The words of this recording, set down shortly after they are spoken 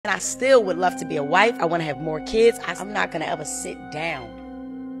And I still would love to be a wife. I want to have more kids. I'm not going to ever sit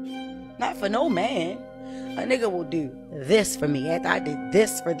down. Not for no man. A nigga will do this for me after I did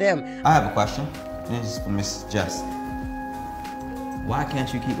this for them. I have a question. This is for Miss Jess. Why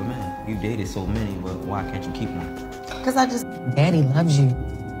can't you keep a man? You dated so many, but why can't you keep one? Because I just... Daddy loves you.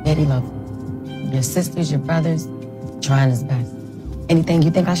 Daddy loves you. Your sisters, your brothers, trying his best. Anything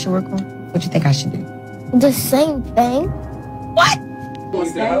you think I should work on? What you think I should do? The same thing. What?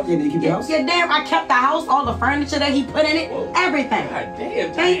 Did you keep the house? Yeah, damn, I kept the house, all the furniture that he put in it, everything. God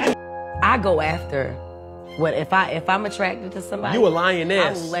damn. I go after what if I'm attracted to somebody. You a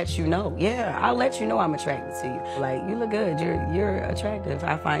lioness. I will let you know. Yeah, I'll let you know I'm attracted to you. Like, you look good. You're attractive.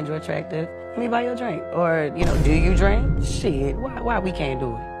 I find you attractive. Let me buy you a drink. Or, you know, do you drink? Shit, why we can't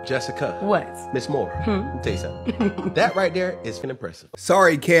do it? Jessica. What? Miss Moore. Let me tell you something. That right there is impressive.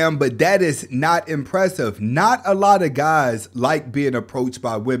 Sorry, Cam, but that is not impressive. Not a lot of guys like being approached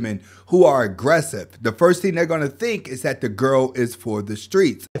by women who are aggressive. The first thing they're going to think is that the girl is for the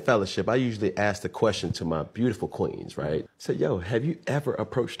streets. In fellowship, I usually ask the question to my beautiful queens, right? Say, yo, have you ever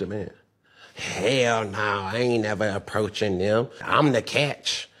approached a man? Hell no, I ain't never approaching them. I'm the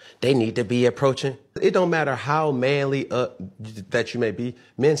catch. They need to be approaching. It don't matter how manly that you may be,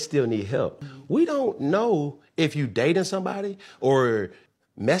 men still need help. We don't know if you dating somebody or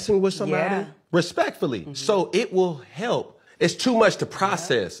messing with somebody respectfully. So it will help. It's too much to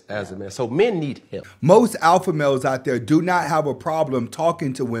process as a man. So men need help. Most alpha males out there do not have a problem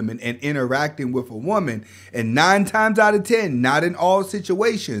talking to women and interacting with a woman. And 9 times out of 10, not in all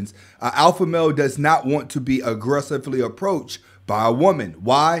situations, an alpha male does not want to be aggressively approached by a woman.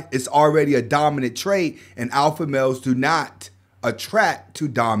 Why? It's already a dominant trait, and alpha males do not attract to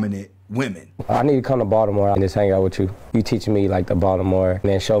dominant women. I need to come to Baltimore and just hang out with you. You teaching me like the Baltimore, and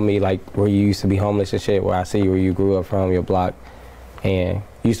then show me like where you used to be homeless and shit, where I see where you grew up from, your block, and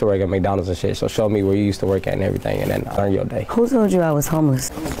you used to work at McDonald's and shit, so show me where you used to work at and everything, and then learn your day. Who told you I was homeless?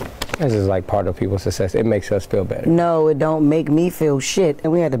 This is like part of people's success. It makes us feel better. No, it don't make me feel shit.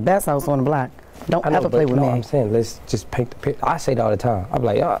 And we had the best house on the block. Don't ever play with me. I'm saying, let's just paint the picture. I say that all the time. I'm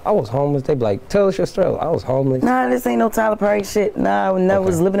like, I was homeless. They be like, tell us your story. I was homeless. Nah, this ain't no Tyler Perry shit. Nah, I never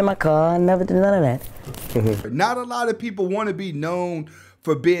was living in my car. I never did none of that. Not a lot of people want to be known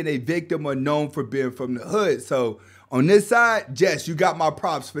for being a victim or known for being from the hood. So on this side, Jess, you got my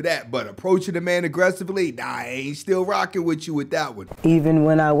props for that. But approaching a man aggressively, nah, I ain't still rocking with you with that one. Even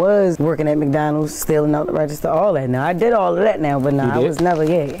when I was working at McDonald's, stealing out the register, all that. Now, I did all of that now, but nah, I was never,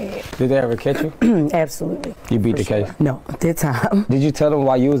 yeah. Did they ever catch you? Absolutely. You beat the case? No, did time. Did you tell them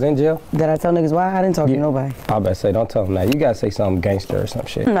why you was in jail? Did I tell niggas why? I didn't talk to nobody. I better say, don't tell them that. You gotta say something gangster or some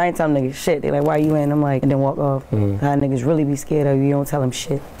shit. I ain't telling niggas shit. They like, why you in? I'm like, and then walk off. How niggas really be scared of you, you don't tell them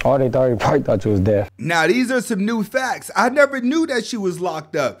shit. Or they probably thought you was deaf. Now, these are some new facts. I never knew that she was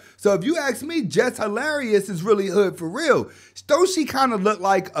locked up. So if you ask me, Jess Hilarious is really hood for real. Don't she kind of look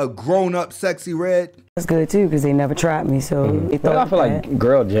like a grown-up sexy red? That's good too, because they never tried me, so they thought I feel like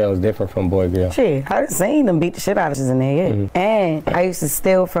girl jail is different from boy jail. Shit, I seen them beat the shit out of us in there, yeah. And I used to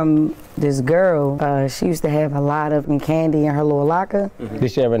steal from this girl. She used to have a lot of candy in her little locker. Did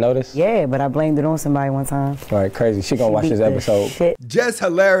she ever notice? Yeah, but I blamed it on somebody one time. All right, crazy. She gonna watch this episode. Shit. Jess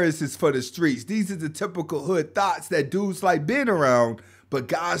Hilarious is for the streets. These are the typical hood thoughts that dudes like being around, but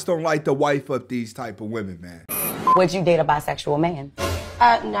guys don't like to wife up these type of women, man. Would you date a bisexual man?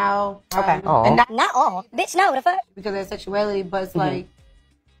 No. Okay. And Not all. Bitch, no, the fuck? because of sexuality, but it's like,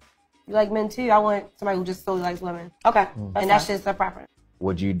 you like men too. I want somebody who just solely likes women. Okay. And that's just a preference.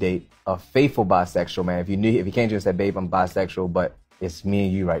 Would you date a faithful bisexual man if you came to you and said, babe, I'm bisexual, but it's me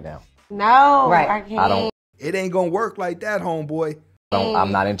and you right now? No. Right. I can't. It ain't gonna work like that, homeboy.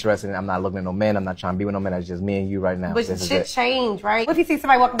 I'm not interested in, I'm not looking at no men, I'm not trying to be with no men, it's just me and you right now. But shit change, right? What if you see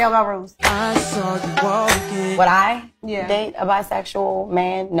somebody walking down Melrose? Would I date a bisexual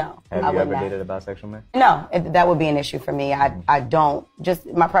man? No. Have you ever dated a bisexual man? No, that would be an issue for me. I don't. Just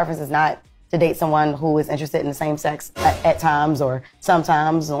my preference is not to date someone who is interested in the same sex at times or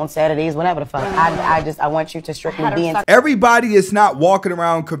sometimes on Saturdays, whatever the fuck. I want you to strictly be in. Everybody is not walking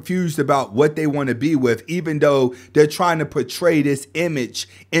around confused about what they want to be with, even though they're trying to portray this image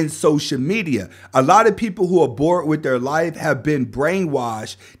in social media. A lot of people who are bored with their life have been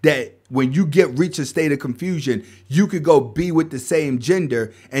brainwashed that when you reach a state of confusion, you could go be with the same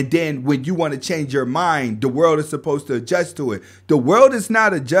gender, and then when you want to change your mind, the world is supposed to adjust to it. The world is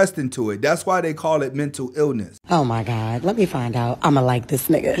not adjusting to it. That's why they call it mental illness. Oh my God, let me find out. I'ma like this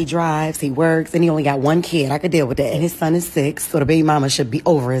nigga. He drives, he works, and he only got one kid. I could deal with that. And his son is 6, so the baby mama should be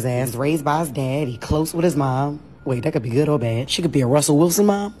over his ass. He's raised by his dad, he close with his mom. Wait, that could be good or bad. She could be a Russell Wilson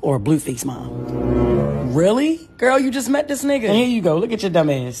mom or a Blueface mom. Really? Girl, you just met this nigga. And here you go. Look at your dumb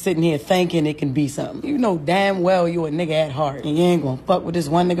ass sitting here thinking it can be something. You know damn well you a nigga at heart. And you ain't gonna fuck with this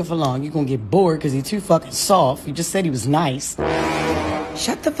one nigga for long. You gonna get bored because he too fucking soft. You just said he was nice.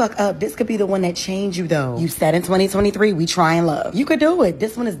 Shut the fuck up. This could be the one that changed you, though. You said in 2023, we try and love. You could do it.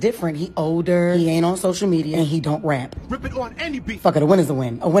 This one is different. He older, he ain't on social media, and he don't rap. Rip it on any beat. Fuck it, a win is a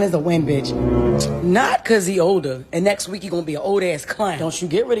win. A win is a win, bitch. Not because he older, and next week he gonna be an old-ass clown. Don't you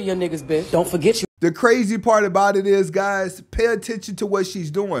get rid of your niggas, bitch. Don't forget you. The crazy part about it is, guys, pay attention to what she's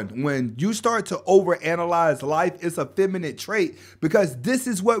doing. When you start to overanalyze life, it's a feminine trait because this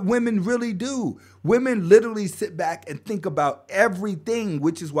is what women really do. Women literally sit back and think about everything,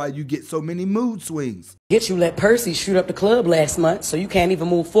 which is why you get so many mood swings. Get you let Percy shoot up the club last month, so you can't even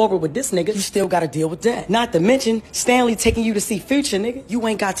move forward with this nigga. You still gotta deal with that. Not to mention, Stanley taking you to see Future, nigga. You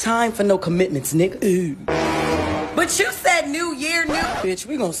ain't got time for no commitments, nigga. Ooh. But you said new year, new... Bitch,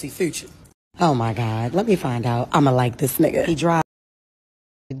 we gonna see Future. Oh my God, let me find out. I'ma like this nigga. He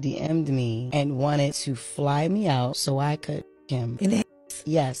DM'd me and wanted to fly me out so I could him.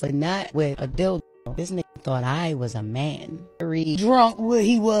 Yes, but not with a dildo. This nigga thought I was a man. Very drunk what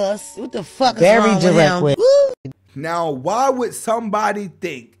he was. What the fuck is wrong with him? With. Now, why would somebody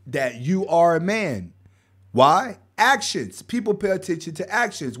think that you are a man? Why? Actions. People pay attention to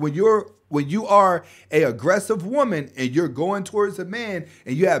actions. When you are a aggressive woman and you're going towards a man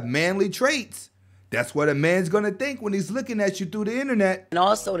and you have manly traits, that's what a man's gonna think when he's looking at you through the internet. And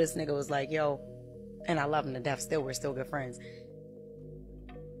also this nigga was like, yo, and I love him to death still, we're still good friends.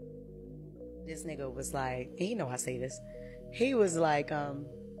 This nigga was like, and you know I say this, he was like,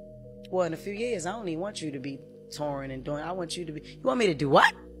 well, in a few years, I don't even want you to be touring and doing, I want you to be, you want me to do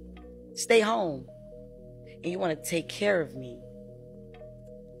what? Stay home. And you want to take care of me.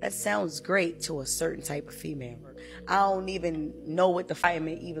 That sounds great to a certain type of female. I don't even know what the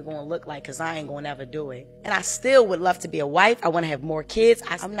fireman even gonna look like because I ain't gonna ever do it. And I still would love to be a wife. I want to have more kids.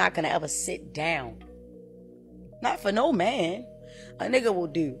 I'm not gonna ever sit down. Not for no man. A nigga will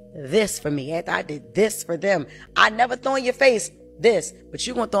do this for me after I did this for them. I never throw in your face this, but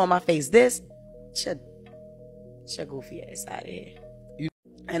you gonna throw in my face this? Shut goofy ass out of here.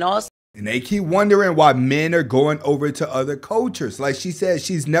 And also, and they keep wondering why men are going over to other cultures. Like she said,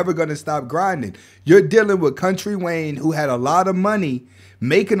 she's never going to stop grinding. You're dealing with Country Wayne, who had a lot of money,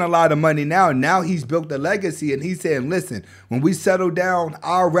 making a lot of money now. Now he's built a legacy and he's saying, listen, when we settle down,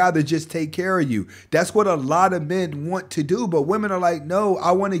 I'd rather just take care of you. That's what a lot of men want to do. But women are like, no,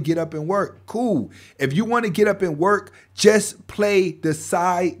 I want to get up and work. Cool. If you want to get up and work, just play the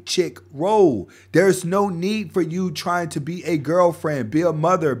side chick role. There's no need for you trying to be a girlfriend, be a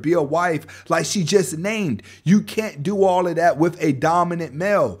mother, be a wife, like she just named. You can't do all of that with a dominant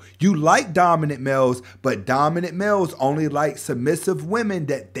male. You like dominant males, but dominant males only like submissive women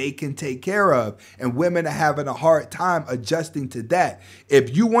that they can take care of. And women are having a hard time adjusting to that.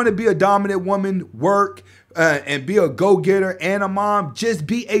 If you want to be a dominant woman, work, and be a go-getter and a mom, just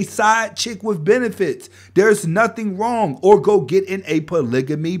be a side chick with benefits. There's nothing wrong. Or go get in a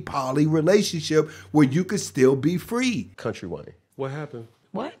polygamy poly relationship where you could still be free. Country Wayne, what happened?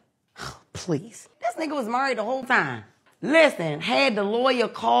 what? Oh, please. This nigga was married the whole time. Listen, had the lawyer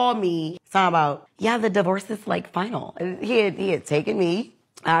call me, talking about, yeah, the divorce is like final. He had taken me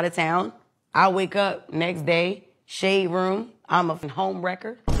out of town. I wake up next day, shade room, I'm a home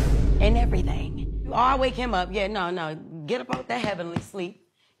wrecker and everything. Oh, I wake him up. Yeah, no, get up out that heavenly sleep.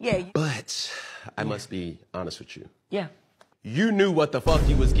 Yeah. But I must be honest with you. Yeah. You knew what the fuck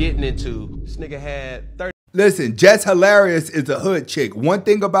you was getting into. This nigga had 30. Listen, Jess Hilarious is a hood chick. One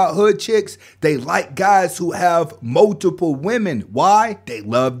thing about hood chicks, they like guys who have multiple women. Why? They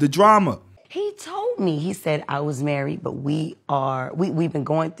love the drama. He told me, he said, I was married, but we've been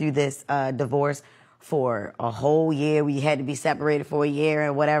going through this divorce for a whole year. We had to be separated for a year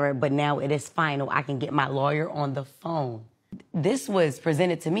and whatever, but now it is final. I can get my lawyer on the phone. This was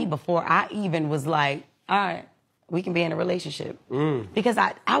presented to me before I even was like, all right, we can be in a relationship. Because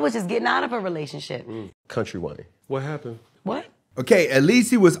I was just getting out of a relationship. Country Wayne, what happened? What? Okay, at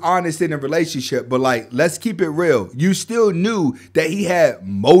least he was honest in a relationship, but like, let's keep it real. You still knew that he had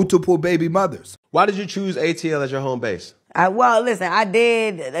multiple baby mothers. Why did you choose ATL as your home base? Well, listen, I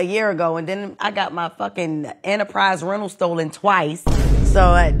did a year ago, and then I got my fucking Enterprise rental stolen twice. So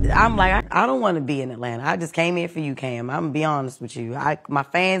I'm like, I don't want to be in Atlanta. I just came here for you, Cam. I'm gonna be honest with you. My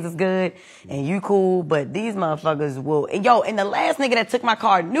fans is good, and you cool, but these motherfuckers will. Yo, and the last nigga that took my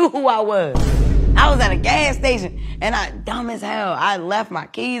car knew who I was. I was at a gas station, and dumb as hell, I left my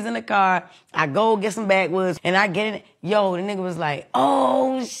keys in the car. I go get some backwoods, and I get in. Yo, the nigga was like,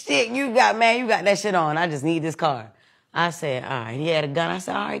 oh, shit, you got that shit on. I just need this car. I said, all right. He had a gun. I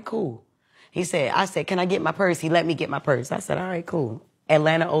said, all right, cool. I said, can I get my purse? He let me get my purse. I said, all right, cool.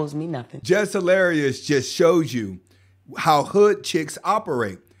 Atlanta owes me nothing. Just Hilarious just shows you how hood chicks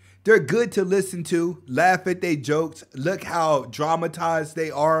operate. They're good to listen to, laugh at their jokes, look how dramatized they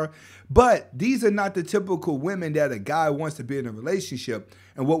are. But these are not the typical women that a guy wants to be in a relationship.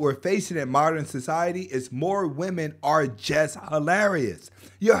 And what we're facing in modern society is more women are just hilarious.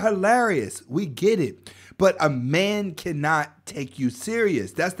 You're hilarious. We get it. But a man cannot take you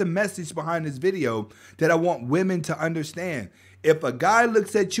serious. That's the message behind this video that I want women to understand. If a guy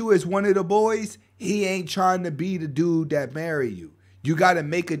looks at you as one of the boys, he ain't trying to be the dude that marry you. You got to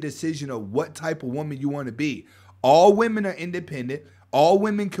make a decision of what type of woman you want to be. All women are independent. All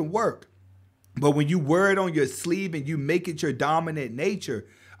women can work. But when you wear it on your sleeve and you make it your dominant nature,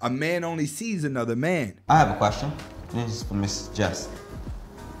 a man only sees another man. I have a question. This is for Miss Jess.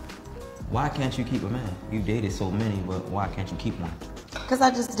 Why can't you keep a man? You've dated so many, but why can't you keep one? Because I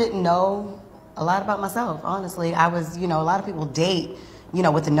just didn't know a lot about myself, honestly. I was, a lot of people date,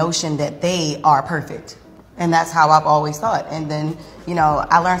 with the notion that they are perfect. And that's how I've always thought. And then,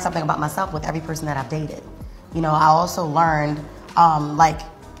 I learned something about myself with every person that I've dated. I also learned,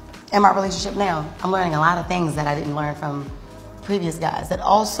 in my relationship now, I'm learning a lot of things that I didn't learn from previous guys. That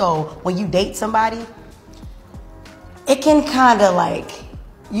also, when you date somebody, it can kind of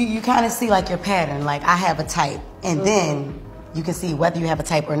you kind of see your pattern. Like, I have a type. And then you can see whether you have a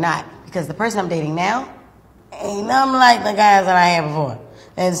type or not. Because the person I'm dating now ain't nothing like the guys that I had before.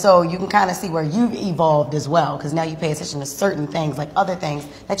 And so you can kind of see where you've evolved as well, because now you pay attention to certain things, like other things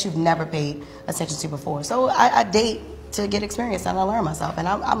that you've never paid attention to before. So I date to get experience and I learn myself, and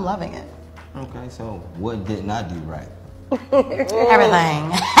I'm loving it. Okay, so what didn't I do right?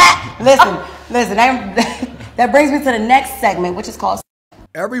 Everything. listen, that brings me to the next segment, which is called...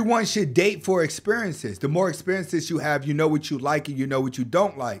 Everyone should date for experiences. The more experiences you have, you know what you like and you know what you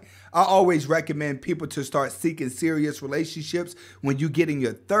don't like. I always recommend people to start seeking serious relationships when you get in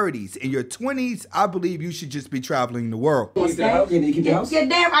your 30s. In your 20s, I believe you should just be traveling the world. Yeah,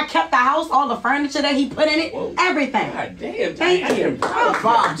 damn, I kept the house, all the furniture that he put in it, everything. God damn, thank you.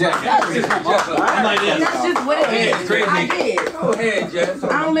 That's just what it is. I did. Go ahead, Jess.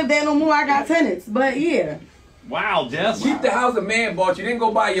 I don't live there no more. I got tenants, but yeah. Wow, Jess. Keep the house a man bought you. Then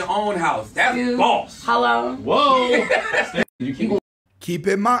go buy your own house. That's boss. Hello. Whoa. Keep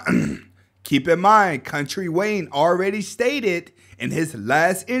in mind, Country Wayne already stated in his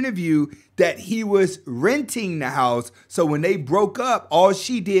last interview that he was renting the house. So when they broke up, all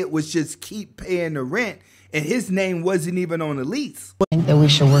she did was just keep paying the rent, and his name wasn't even on the lease. I think that we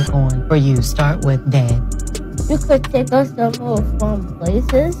should work on for you. Start with Dad. You could take us to more fun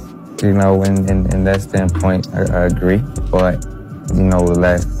places. In that standpoint, I agree. But, the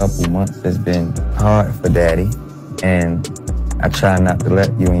last couple months has been hard for Daddy. And I try not to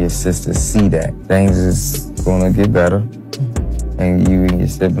let you and your sister see that. Things is going to get better. And you and your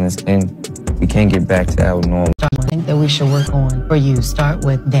siblings we can't get back to our normal. I think that we should work on for you. Start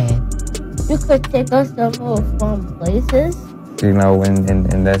with Dad. You could take us to more fun places. In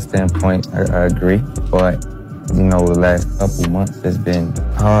that standpoint, I agree. But, the last couple months has been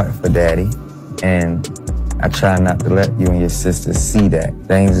hard for Daddy. And I try not to let you and your sister see that.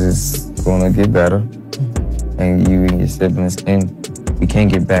 Things is going to get better. And you and your siblings we can't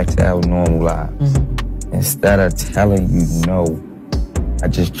get back to our normal lives. Instead of telling you no, I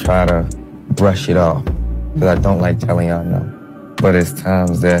just try to brush it off. Because I don't like telling y'all no. But it's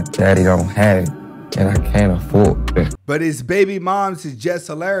times that Daddy don't have it. And I can't afford it. But his baby moms is just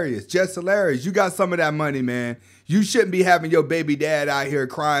hilarious. Just hilarious. You got some of that money, man. You shouldn't be having your baby dad out here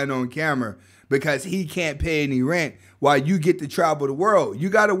crying on camera because he can't pay any rent while you get to travel the world. You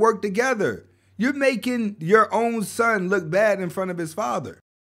got to work together. You're making your own son look bad in front of his father.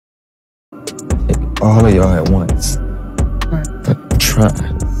 All of y'all at once. But try.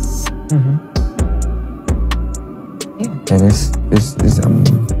 Yeah. And it's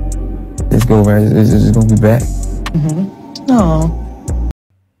gonna be back. No.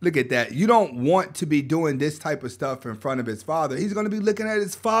 Look at that. You don't want to be doing this type of stuff in front of his father. He's going to be looking at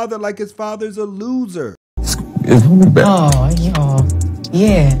his father like his father's a loser. It's gonna be back. Oh, y'all.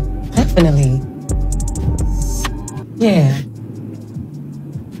 Yeah, definitely. Yeah.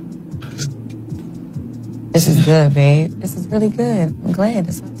 This is good, babe. This is really good. I'm glad.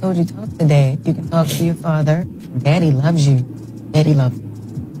 That's why I told you talk to Dad. You can talk to your father. Daddy loves you. Daddy loves you.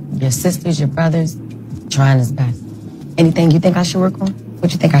 Your sisters, your brothers, trying his best. Anything you think I should work on?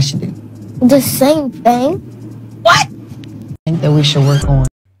 What you think I should do? The same thing? What? I think that we should work on.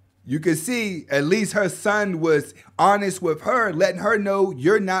 You can see at least her son was honest with her, letting her know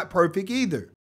you're not perfect either.